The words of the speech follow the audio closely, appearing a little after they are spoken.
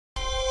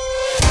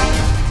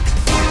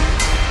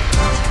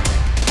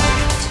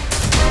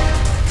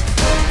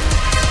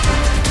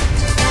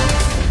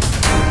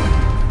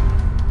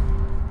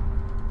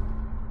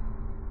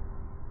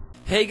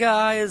Hey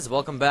guys,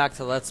 welcome back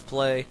to Let's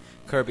Play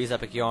Kirby's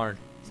Epic Yarn.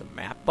 It's a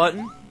map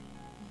button?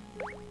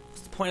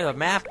 What's the point of a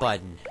map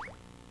button?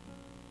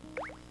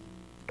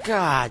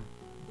 God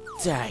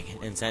dang it,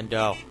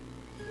 Nintendo.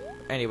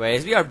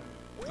 Anyways, we're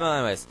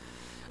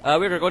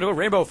gonna go to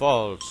Rainbow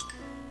Falls.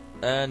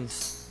 And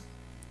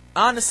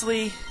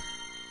honestly,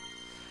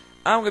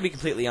 I'm gonna be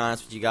completely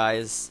honest with you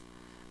guys.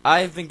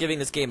 I've been giving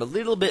this game a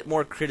little bit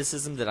more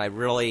criticism than I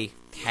really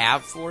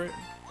have for it.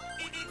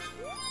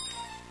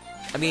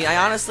 I mean,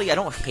 I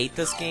don't hate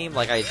this game,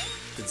 like I've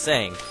been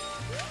saying,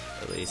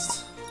 at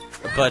least.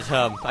 But,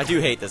 I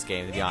do hate this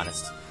game, to be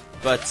honest.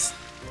 But,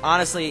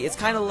 honestly, it's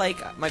kind of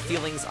like my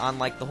feelings on,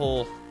 like, the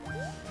whole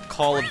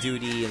Call of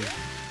Duty and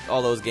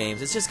all those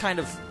games. It's just kind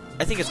of,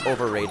 I think it's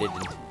overrated.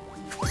 And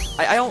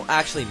I don't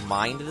actually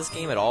mind this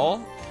game at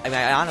all. I mean,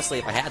 honestly,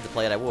 if I had to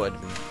play it, I would.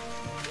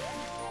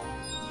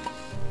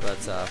 But,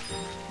 let's just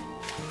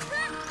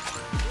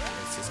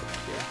go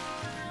here.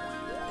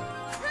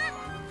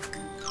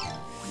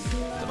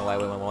 Don't know why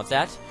we want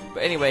that.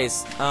 But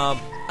anyways,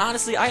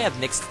 honestly, I have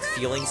mixed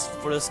feelings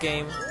for this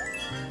game.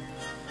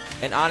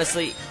 And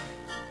honestly,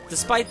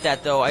 despite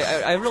that, though,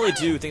 I really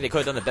do think they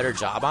could have done a better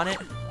job on it.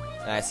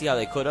 And I see how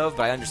they could have,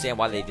 but I understand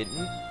why they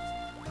didn't.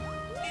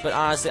 But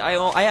honestly,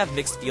 I have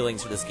mixed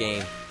feelings for this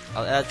game.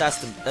 That's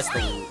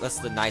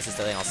the nicest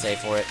thing I'll say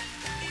for it.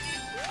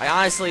 I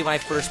honestly, when I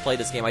first played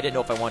this game, I didn't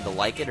know if I wanted to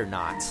like it or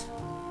not.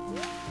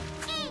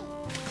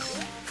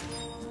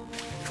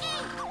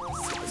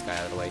 Let's get this guy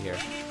out of the way here.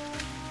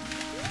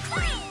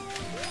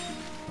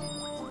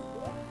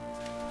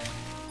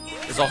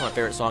 This is also my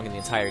favorite song in the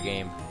entire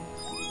game.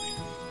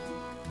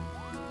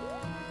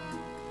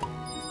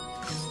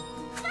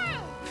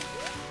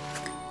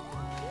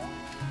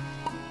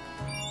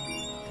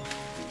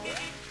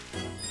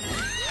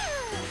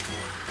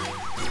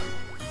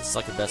 This is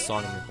like the best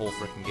song in the whole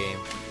freaking game.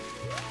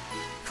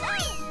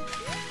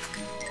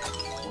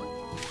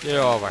 Get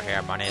over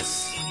here,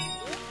 bunnies.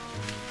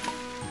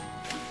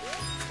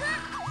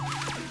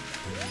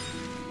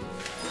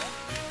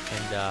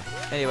 And,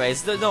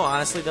 anyways, no,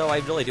 honestly, though, I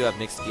really do have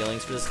mixed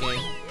feelings for this game.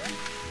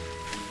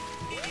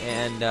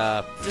 And,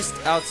 just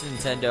out to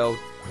Nintendo,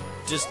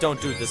 just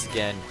don't do this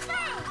again.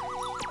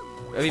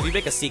 I mean, if you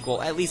make a sequel,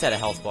 at least add a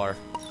health bar.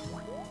 You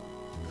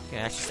can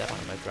actually step on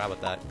him, I'd grab with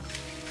that.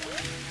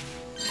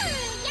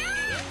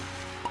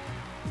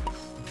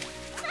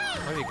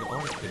 Where are you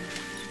going?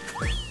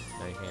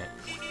 No, you can't.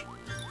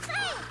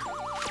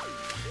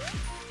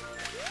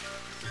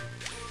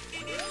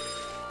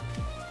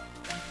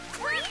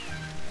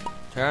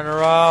 Turn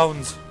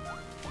around!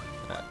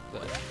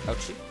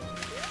 Ouchie.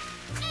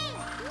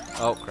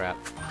 Oh, crap.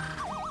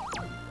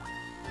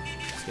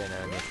 Just get an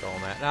enemy to throw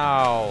him at.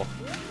 No!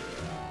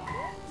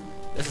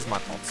 This is my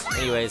fault.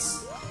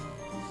 Anyways.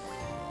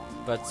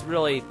 But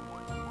really,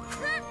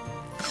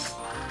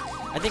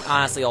 I think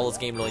honestly all this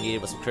game really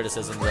needed was some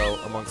criticism, though,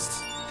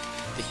 amongst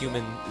the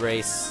human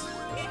race.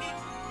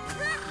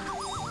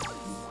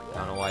 I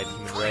don't know why the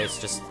human race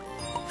just...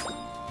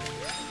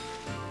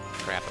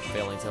 Crap, I'm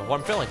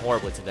failing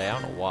horribly today,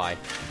 I don't know why.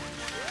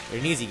 It's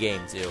an easy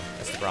game, too.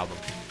 That's the problem.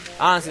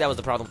 Honestly, that was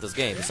the problem with this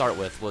game to start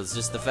with, was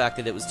just the fact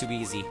that it was too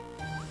easy.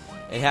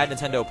 And had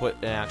Nintendo put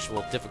an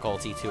actual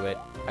difficulty to it,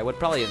 I would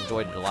probably have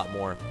enjoyed it a lot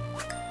more.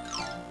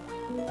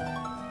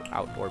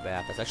 Outdoor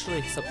bath. That's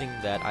actually something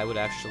that I would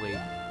actually...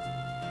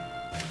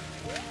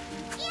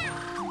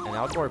 An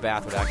outdoor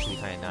bath would actually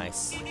be kind of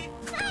nice. I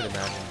could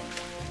imagine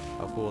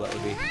how cool that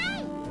would be.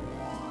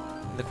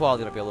 And the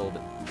quality might be a little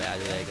bit bad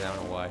today, because I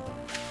don't know why.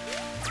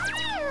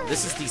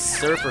 This is the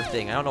surfer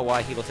thing. I don't know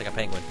why he looks like a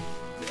penguin.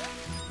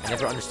 I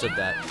never understood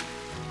that.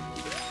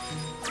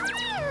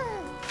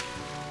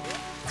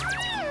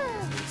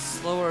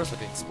 Slower so I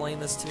can explain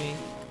this to me.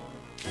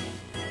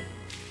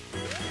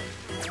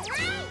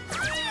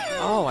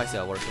 Oh, I see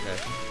how it works. Okay.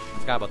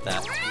 Forgot about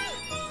that.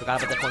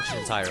 Forgot about that function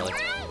entirely.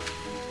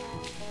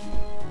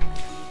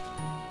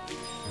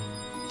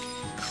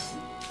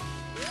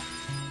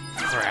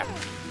 Crap.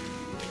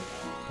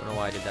 Don't know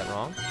why I did that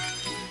wrong.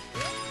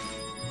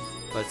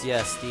 But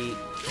yes, the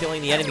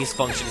killing the enemies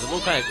function is a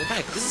little kind of.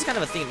 This is kind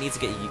of a thing that needs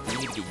to you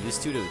need to get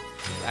used to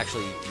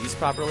actually use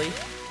properly.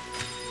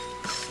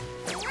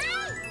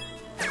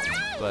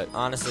 But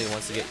honestly,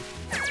 once you get,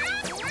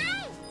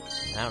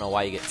 I don't know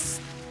why you get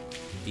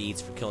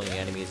beads for killing the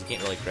enemies. You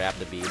can't really grab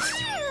the beads.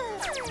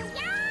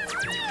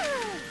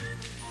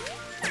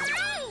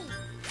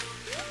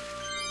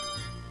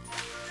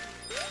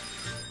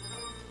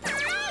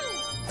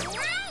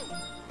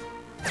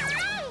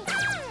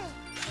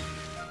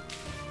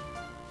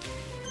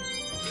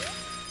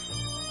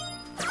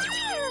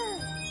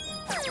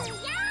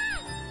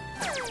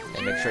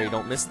 And make sure you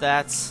don't miss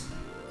that.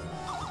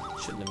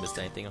 Shouldn't have missed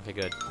anything. Okay,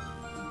 good.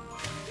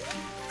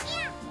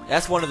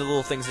 That's one of the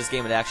little things this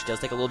game, it actually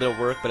does take a little bit of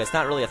work, but it's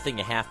not really a thing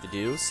you have to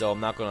do, so I'm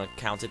not going to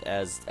count it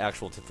as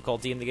actual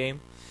difficulty in the game.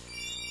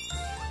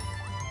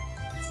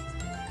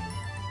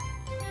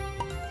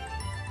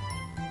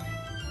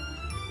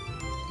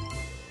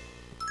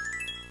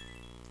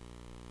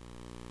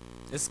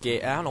 This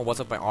game, I don't know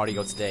what's up with my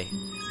audio today.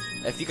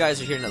 If you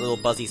guys are hearing that little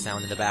buzzy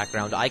sound in the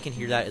background, I can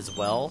hear that as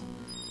well.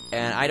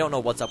 And I don't know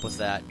what's up with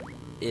that.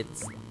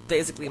 It's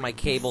basically my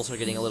cables are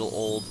getting a little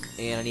old,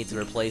 and I need to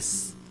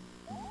replace...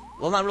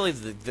 Well, not really.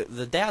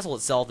 The dazzle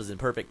itself is in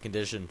perfect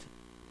condition.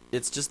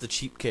 It's just the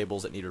cheap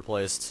cables that need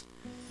replaced.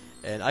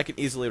 And I can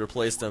easily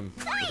replace them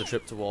with a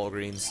trip to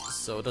Walgreens,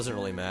 so it doesn't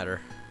really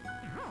matter.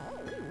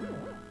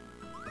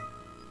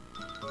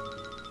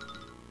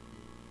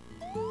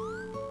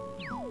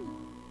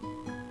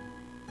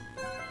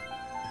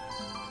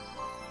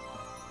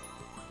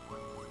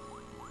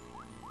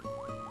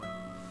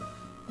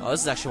 Oh,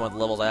 this is actually one of the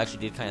levels I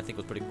actually did kind of think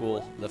was pretty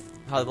cool.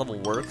 How the level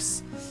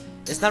works.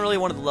 It's not really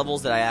one of the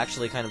levels that I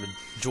actually kind of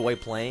enjoy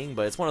playing,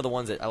 but it's one of the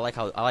ones that I like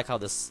how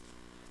this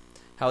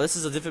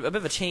is a bit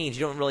of a change.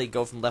 You don't really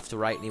go from left to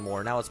right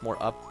anymore. Now it's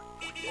more up,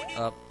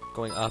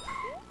 going up.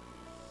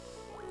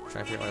 I'm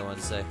trying to figure out what I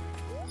wanted to say.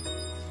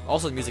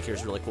 Also, the music here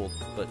is really cool,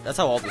 but that's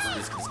how all this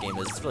game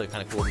is. It's really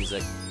kind of cool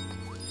music.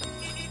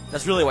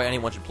 That's really why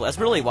anyone should play. That's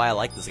really why I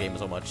like this game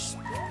so much,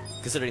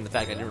 considering the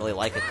fact I didn't really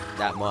like it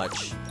that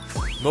much.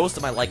 Most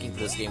of my liking for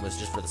this game was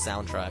just for the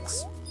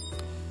soundtracks,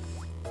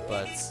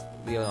 but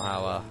we know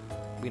how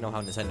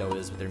Nintendo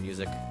is with their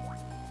music.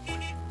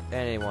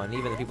 Anyone,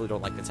 even the people who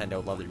don't like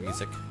Nintendo, love their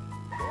music.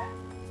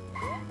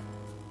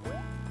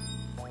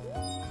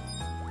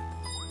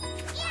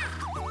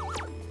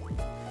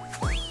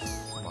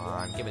 Come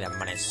on, give me that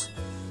monies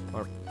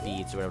or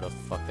beads or whatever the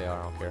fuck they are.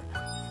 I don't care.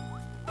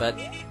 But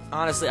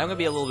honestly, I'm gonna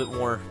be a little bit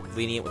more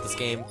lenient with this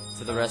game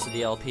for the rest of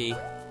the LP.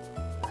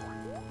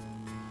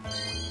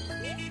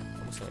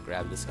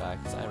 Grab this guy,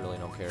 because I really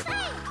don't care.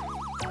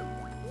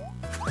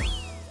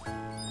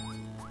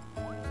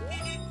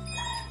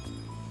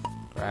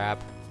 Grab.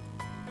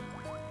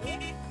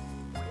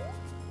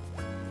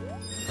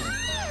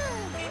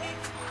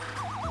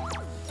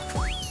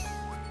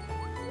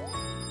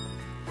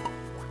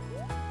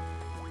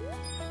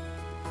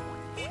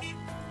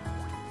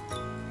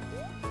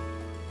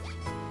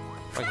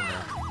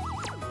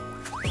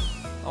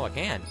 Oh, I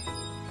can.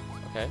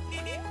 Okay.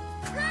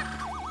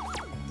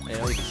 I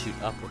know you can shoot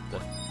up with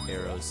the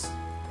arrows.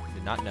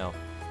 Did not know.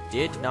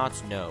 Did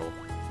not know.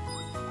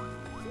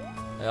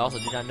 I also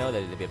did not know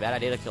that it'd be a bad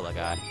idea to kill that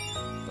guy.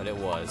 But it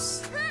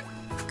was.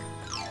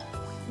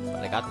 But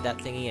I got that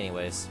thingy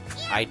anyways.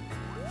 I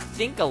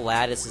think a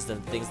lattice is the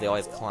things they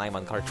always climb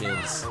on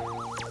cartoons.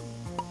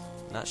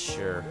 Not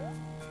sure.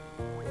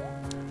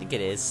 I think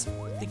it is.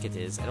 I think it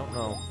is. I don't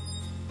know.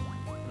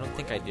 I don't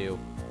think I do.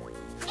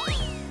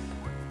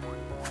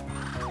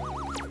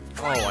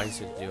 Oh, I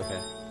see what to do.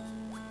 Okay.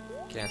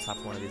 Get on top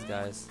of one of these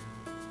guys.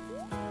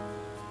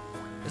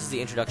 This is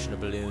the introduction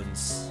of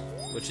balloons,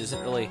 which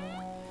isn't really...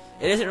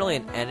 It isn't really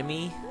an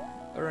enemy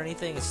or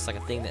anything. It's just like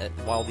a thing that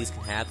wild beasts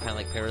can have, kind of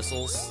like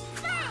parasols.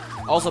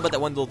 Also, about that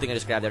one little thing I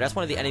just grabbed there. That's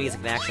one of the enemies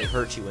that can actually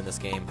hurt you in this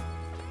game.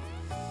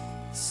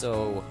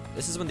 So,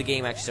 this is when the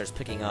game actually starts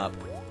picking up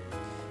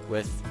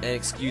with an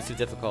excuse of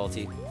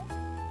difficulty.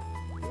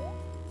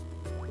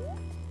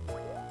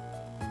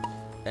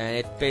 And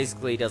it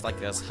basically does like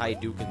this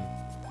Hadouken,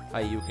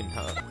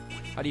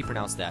 how do you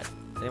pronounce that?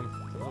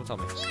 Don't tell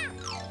me.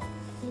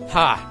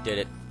 Ha! Did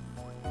it.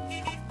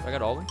 I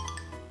got all of them?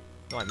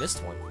 No, I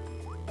missed one.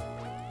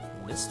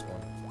 Missed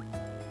one.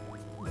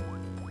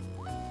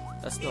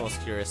 That's the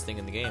most curious thing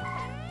in the game.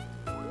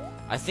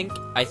 I think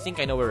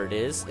I know where it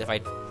is. If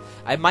I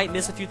might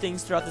miss a few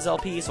things throughout this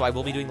LP, so I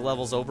will be doing the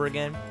levels over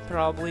again,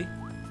 probably.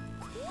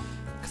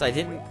 Because I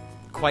didn't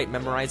quite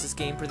memorize this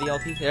game for the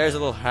LP. There's a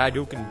little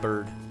Hadouken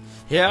bird.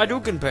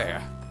 Hadouken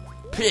bear.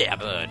 Yeah,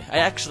 bud. I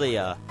actually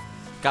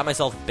got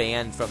myself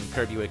banned from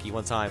Kirby Wiki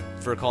one time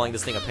for calling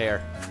this thing a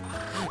pear.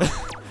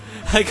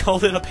 I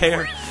called it a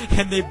pear,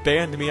 and they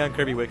banned me on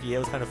Kirby Wiki. It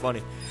was kind of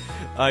funny.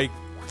 It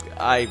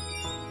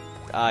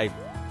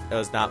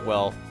was not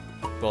well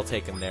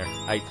taken there.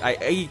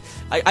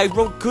 I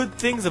wrote good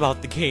things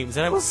about the games,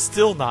 and I was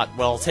still not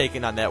well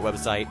taken on that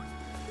website.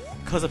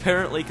 Because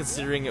apparently,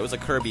 considering it was a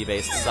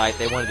Kirby-based site,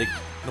 they wanted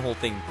the whole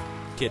thing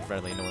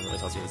kid-friendly. No one really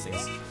tells you these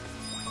things.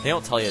 They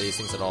don't tell you these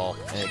things at all,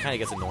 and it kind of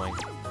gets annoying.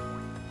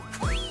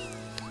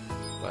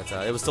 But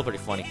it was still pretty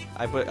funny.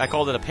 I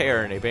called it a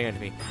pear, and they banned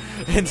me.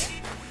 And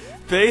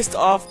based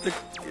off the...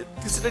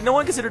 No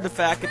one considered the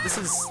fact that this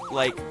is,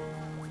 like,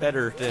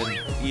 better than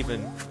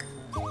even...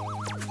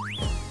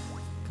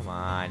 Come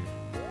on.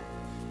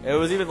 It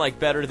was even, like,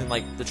 better than,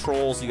 like, the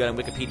trolls you got on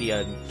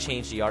Wikipedia and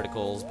changed the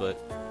articles, but...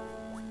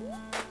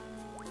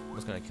 I'm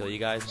just gonna kill you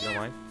guys, if you don't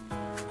mind.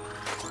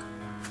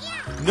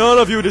 None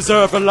of you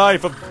deserve a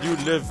life of you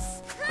live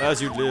as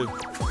you live.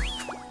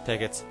 Take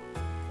it.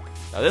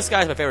 Now this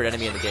guy's my favorite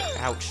enemy in the game.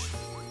 Ouch.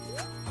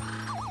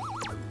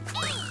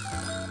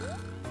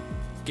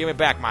 Give me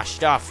back my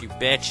stuff, you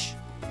bitch.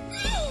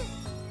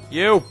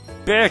 You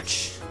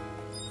bitch.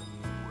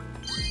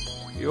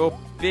 You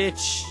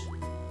bitch.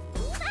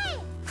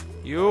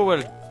 You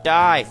will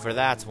die for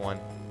that one.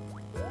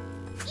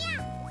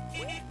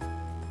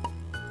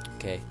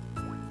 Okay.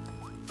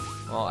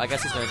 Well, I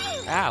guess he's gonna...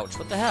 Ouch,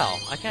 what the hell?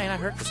 I can't not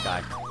hurt this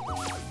guy.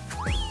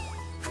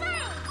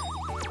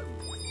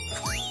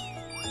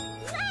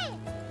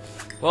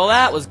 Well,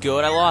 that was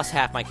good. I lost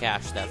half my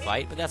cash that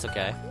fight, but that's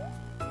okay.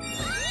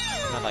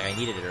 Not like I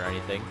needed it or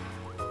anything.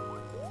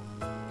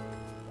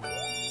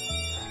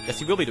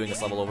 Guess you will be doing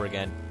this level over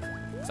again,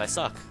 because I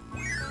suck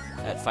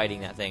at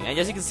fighting that thing. And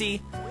as you can see,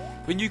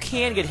 when you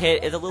can get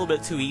hit, it's a little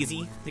bit too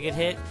easy to get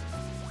hit.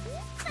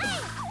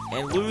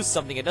 And lose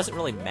something, it doesn't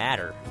really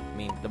matter. I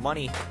mean, the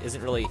money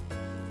isn't really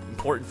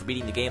important for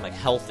beating the game like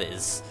health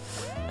is.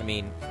 I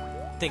mean,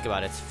 think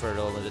about it for a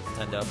little bit,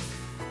 Nintendo.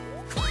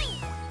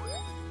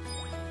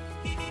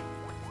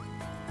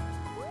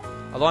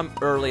 Although I'm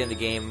early in the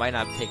game, it might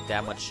not take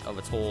that much of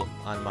a toll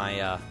on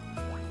my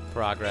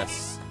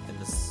progress in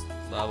this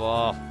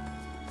level.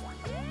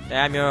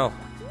 Damn you!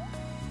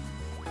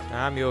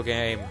 Damn you,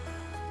 game.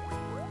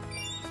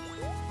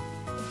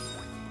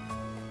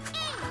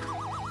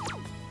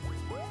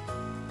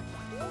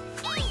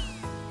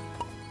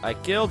 I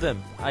killed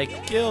him! I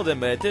killed him,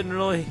 but it didn't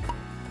really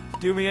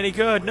do me any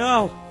good.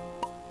 No!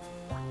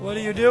 What are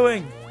you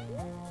doing?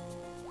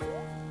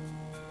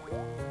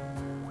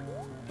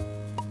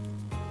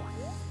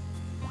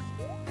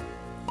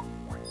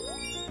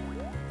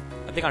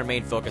 I think our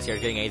main focus here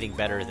is getting anything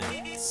better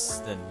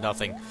than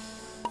nothing.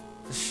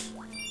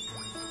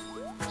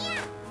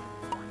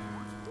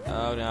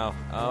 Oh no,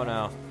 oh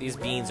no. These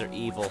beans are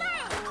evil.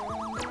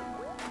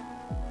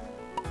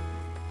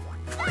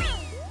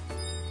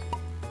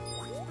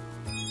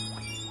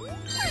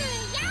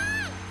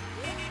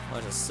 Oh,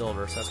 there's a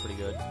silver, so that's pretty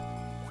good.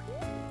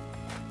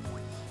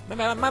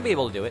 I might be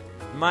able to do it.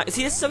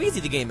 See, it's so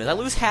easy the game is. I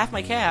lose half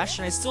my cash,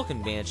 and I still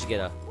can manage to get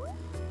a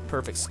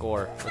perfect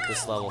score with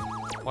this level.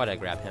 Why did I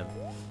grab him?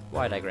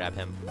 Why did I grab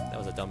him? That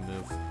was a dumb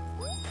move.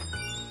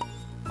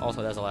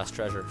 Also, that's the last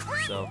treasure,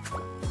 so...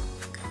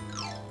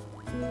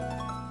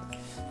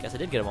 Guess I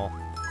did get them all.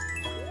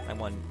 I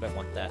want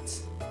that.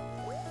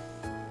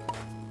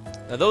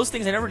 Now, those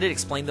things, I never did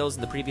explain those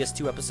in the previous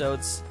 2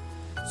 episodes,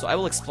 so I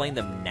will explain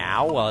them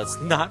now while it's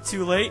not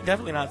too late.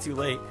 Definitely not too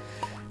late.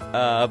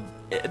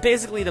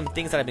 Basically, the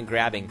things that I've been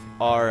grabbing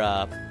are,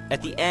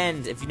 at the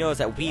end, if you notice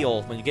that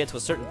wheel, when you get to a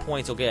certain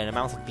point, you'll get an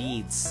amount of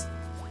beads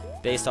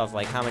based off,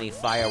 like, how many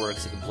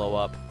fireworks you can blow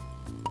up.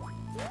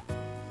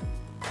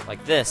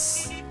 Like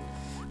this.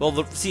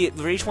 Well, see,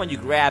 for each one you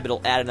grab,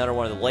 it'll add another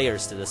one of the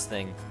layers to this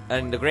thing.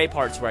 And the great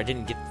part's where I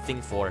didn't get the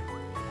thing for.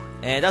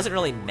 And it doesn't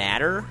really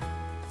matter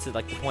to,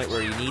 like, the point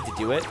where you need to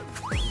do it.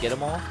 Get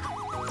them all.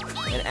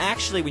 And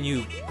actually, if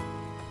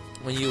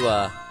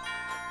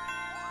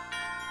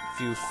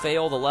you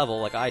fail the level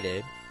like I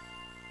did...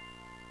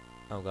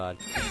 Oh, God.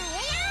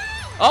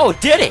 Oh,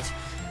 did it!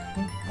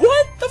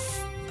 What the f...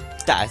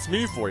 That's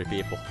me for you,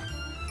 people.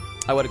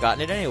 I would have gotten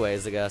it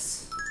anyways, I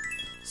guess.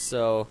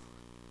 So,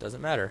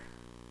 doesn't matter.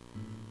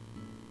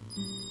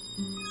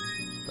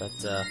 But,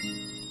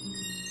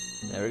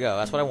 there we go.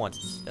 That's what I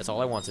wanted. That's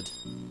all I wanted.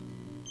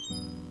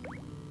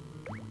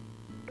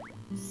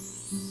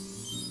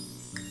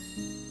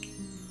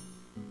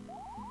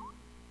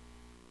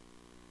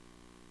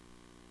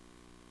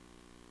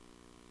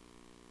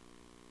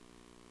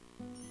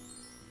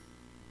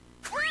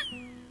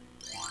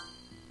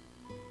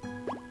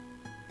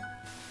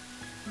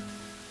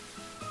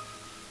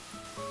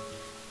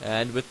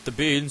 And with the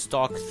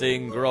beanstalk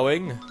thing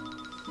growing...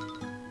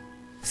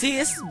 See,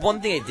 this is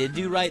one thing I did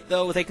do right,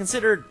 though. They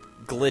considered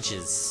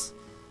glitches.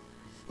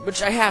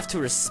 Which I have to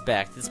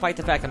respect. Despite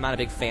the fact I'm not a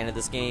big fan of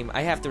this game,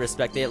 I have to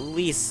respect they at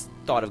least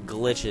thought of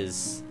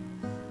glitches.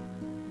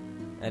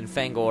 And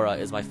Fangora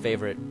is my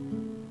favorite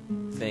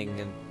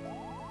thing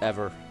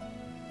ever.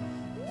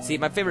 See,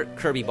 my favorite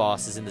Kirby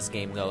boss is in this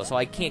game, though, so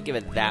I can't give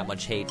it that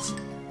much hate.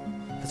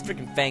 It's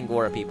freaking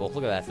Fangora, people.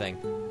 Look at that thing.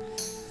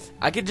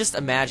 I could just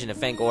imagine if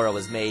Fangora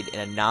was made in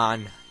a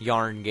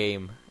non-yarn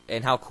game,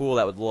 and how cool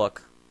that would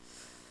look.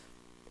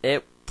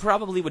 It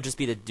probably would just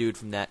be the dude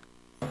from that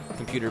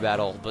computer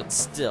battle, but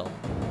still.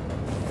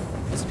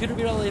 Is computer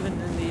battle even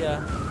in the,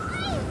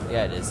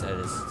 Yeah, it is. It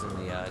is. It's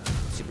in the,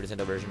 Super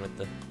Nintendo version with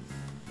the...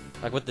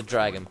 Like, with the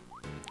dragon.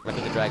 Like,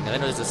 with the dragon. I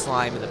know there's the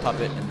slime and the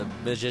puppet and the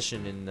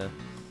magician in the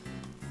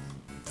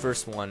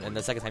first one, and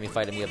the second time you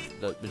fight him, you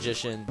have the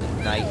magician, the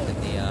knight, and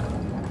the,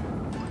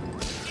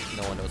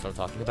 No one knows what I'm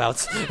talking about.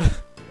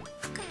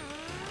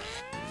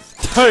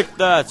 Take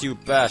that, you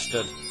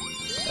bastard!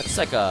 That's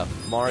like a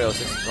Mario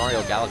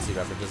Galaxy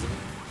reference, isn't it?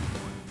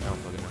 I don't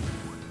fucking know.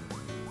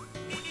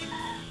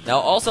 Now,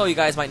 also, you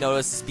guys might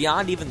notice,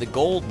 beyond even the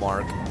gold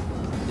mark,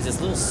 is this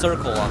little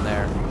circle on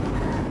there.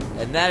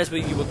 And that is where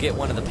you will get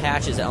one of the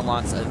patches that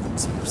unlocks a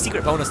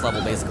secret bonus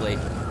level, basically.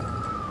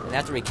 And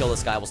after we kill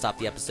this guy, we'll stop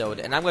the episode.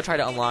 And I'm going to try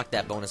to unlock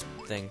that bonus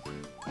thing.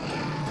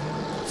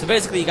 So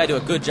basically, you gotta do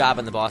a good job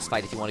in the boss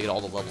fight if you want to get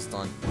all the levels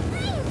done.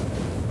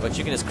 But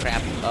you can just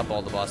crap up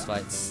all the boss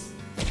fights.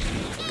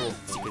 A little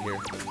secret here.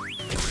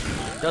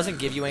 Doesn't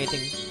give you anything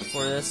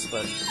for this,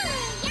 but...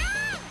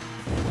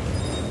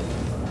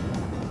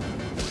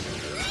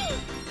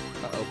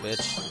 Uh-oh,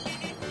 bitch.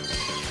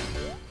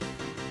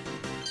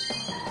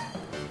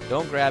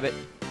 Don't grab it.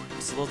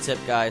 Just a little tip,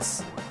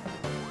 guys.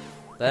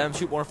 Let him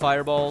shoot more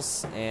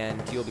fireballs,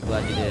 and you'll be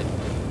glad you did.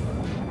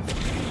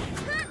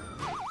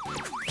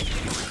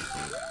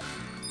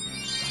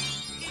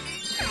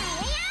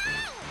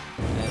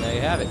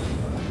 you have it.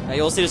 Now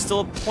you'll see there's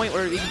still a point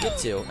where you can get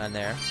to on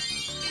there.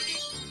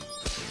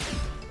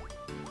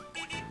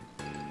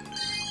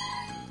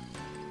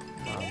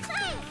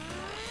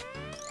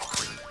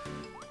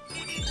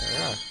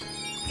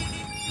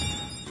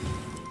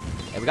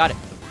 Yeah, we got it.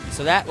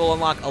 So that will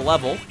unlock a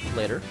level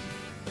later,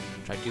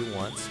 which I do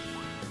once.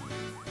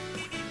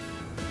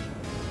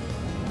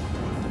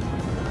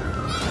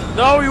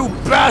 No, you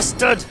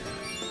bastard!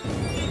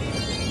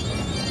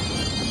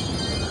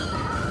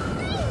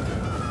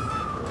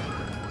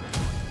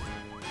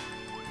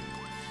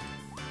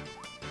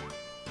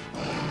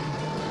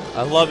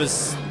 I love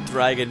his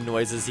dragon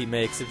noises he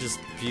makes. They're just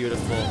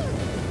beautiful.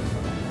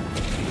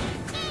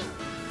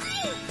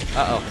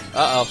 Uh-oh.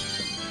 Uh-oh.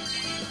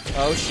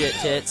 Oh shit,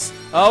 tits.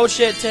 Oh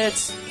shit,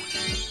 tits!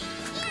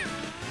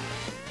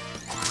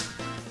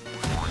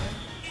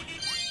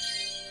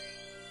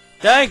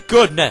 Thank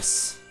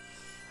goodness!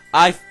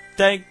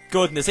 Thank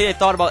goodness. They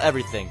thought about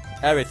everything.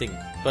 Everything.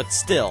 But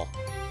still.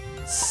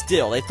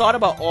 They thought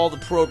about all the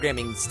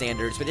programming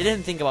standards, but they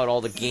didn't think about all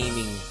the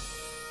gaming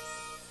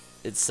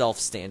itself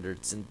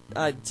standards. And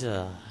that's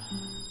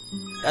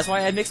why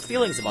I had mixed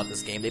feelings about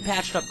this game. They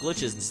patched up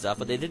glitches and stuff,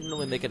 but they didn't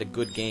really make it a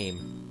good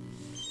game.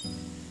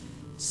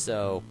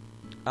 So,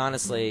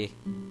 honestly,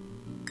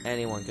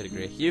 anyone could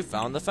agree. You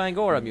found the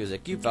Fangora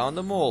music. You found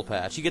the mole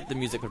patch. You get the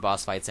music for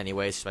boss fights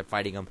anyways, just by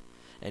fighting them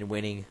and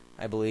winning,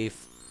 I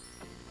believe.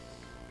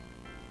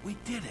 We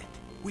did it!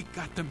 We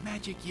got the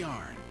magic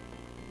yarn!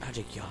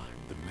 Magic yarn.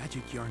 The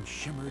magic yarn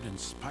shimmered and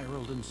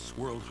spiraled and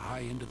swirled high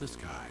into the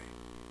sky.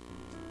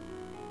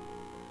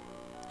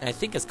 And I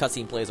think this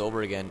cutscene plays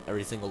over again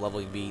every single level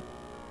you beat.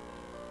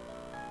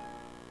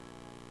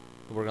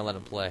 We're gonna let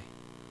him play.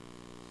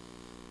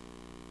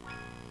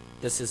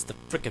 This is the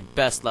frickin'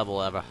 best level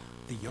ever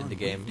in the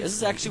game. This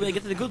is actually when they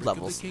get to the good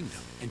levels.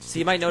 So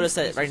you might notice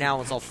that right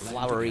now it's all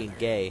flowery and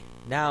gay.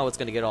 Now it's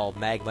gonna get all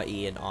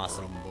magma-y and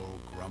awesome. Grumble,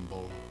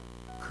 grumble.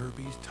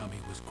 Kirby's tummy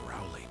was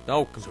growling.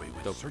 No, so he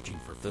was searching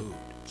for food.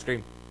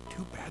 Scream.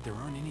 Too bad there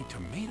aren't any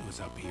tomatoes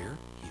up here,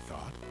 he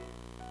thought.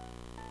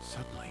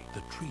 Suddenly,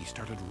 the tree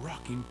started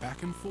rocking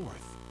back and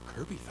forth.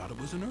 Kirby thought it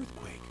was an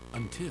earthquake,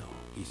 until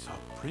he saw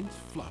Prince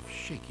Fluff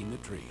shaking the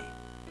tree.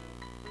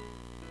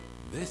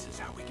 This is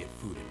how we get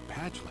food in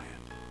Patchland.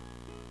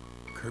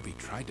 Kirby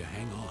tried to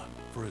hang on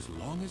for as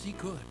long as he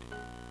could,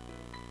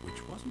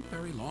 which wasn't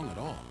very long at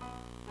all.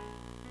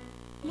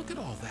 Look at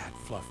all that,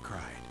 Fluff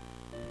cried.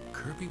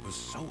 Kirby was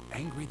so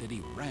angry that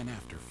he ran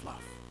after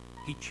Fluff.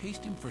 He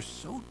chased him for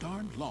so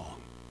darned long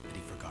that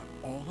he forgot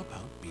all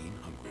about being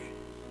hungry.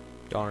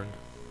 Darn.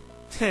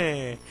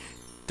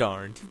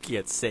 Darn. You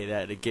can't say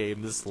that in a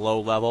game this low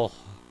level.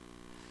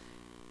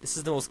 This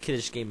is the most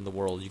kiddish game in the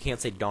world. You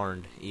can't say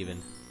darned,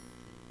 even.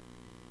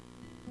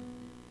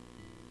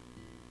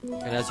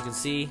 And as you can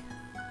see,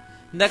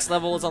 next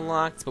level is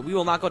unlocked, but we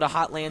will not go to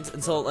Hotlands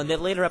until a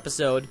later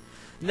episode.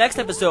 Next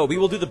episode, we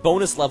will do the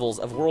bonus levels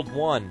of World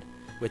 1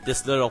 with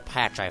this little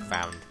patch I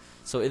found.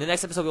 So in the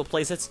next episode, we'll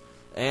place it,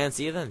 and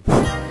see you then.